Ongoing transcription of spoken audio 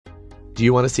Do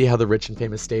you want to see how the rich and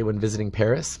famous stay when visiting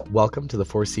Paris? Welcome to the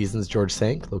Four Seasons Georges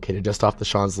V, located just off the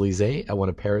Champs-Élysées at one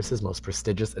of Paris's most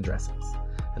prestigious addresses.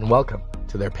 And welcome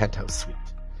to their penthouse suite.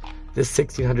 This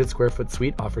 1,600 square foot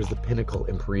suite offers the pinnacle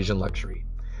in Parisian luxury.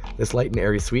 This light and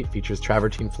airy suite features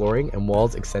travertine flooring and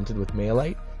walls accented with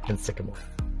mayolite and sycamore.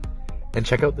 And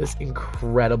check out this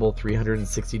incredible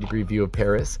 360-degree view of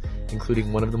Paris,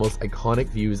 including one of the most iconic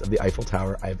views of the Eiffel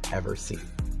Tower I've ever seen.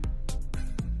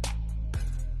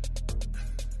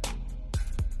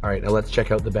 Alright, now let's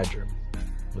check out the bedroom,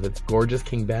 with its gorgeous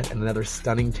king bed and another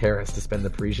stunning terrace to spend the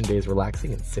Parisian days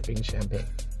relaxing and sipping champagne.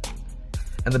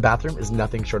 And the bathroom is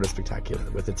nothing short of spectacular,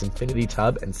 with its infinity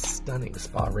tub and stunning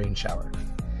spa rain shower.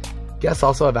 Guests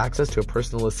also have access to a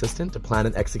personal assistant to plan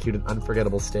and execute an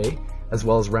unforgettable stay, as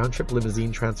well as round-trip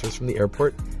limousine transfers from the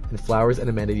airport and flowers and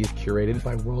amenities curated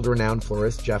by world-renowned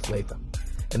florist Jeff Latham.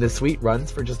 And this suite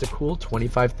runs for just a cool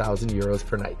 25,000 euros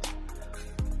per night.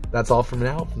 That's all from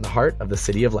now from the heart of the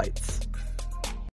City of Lights.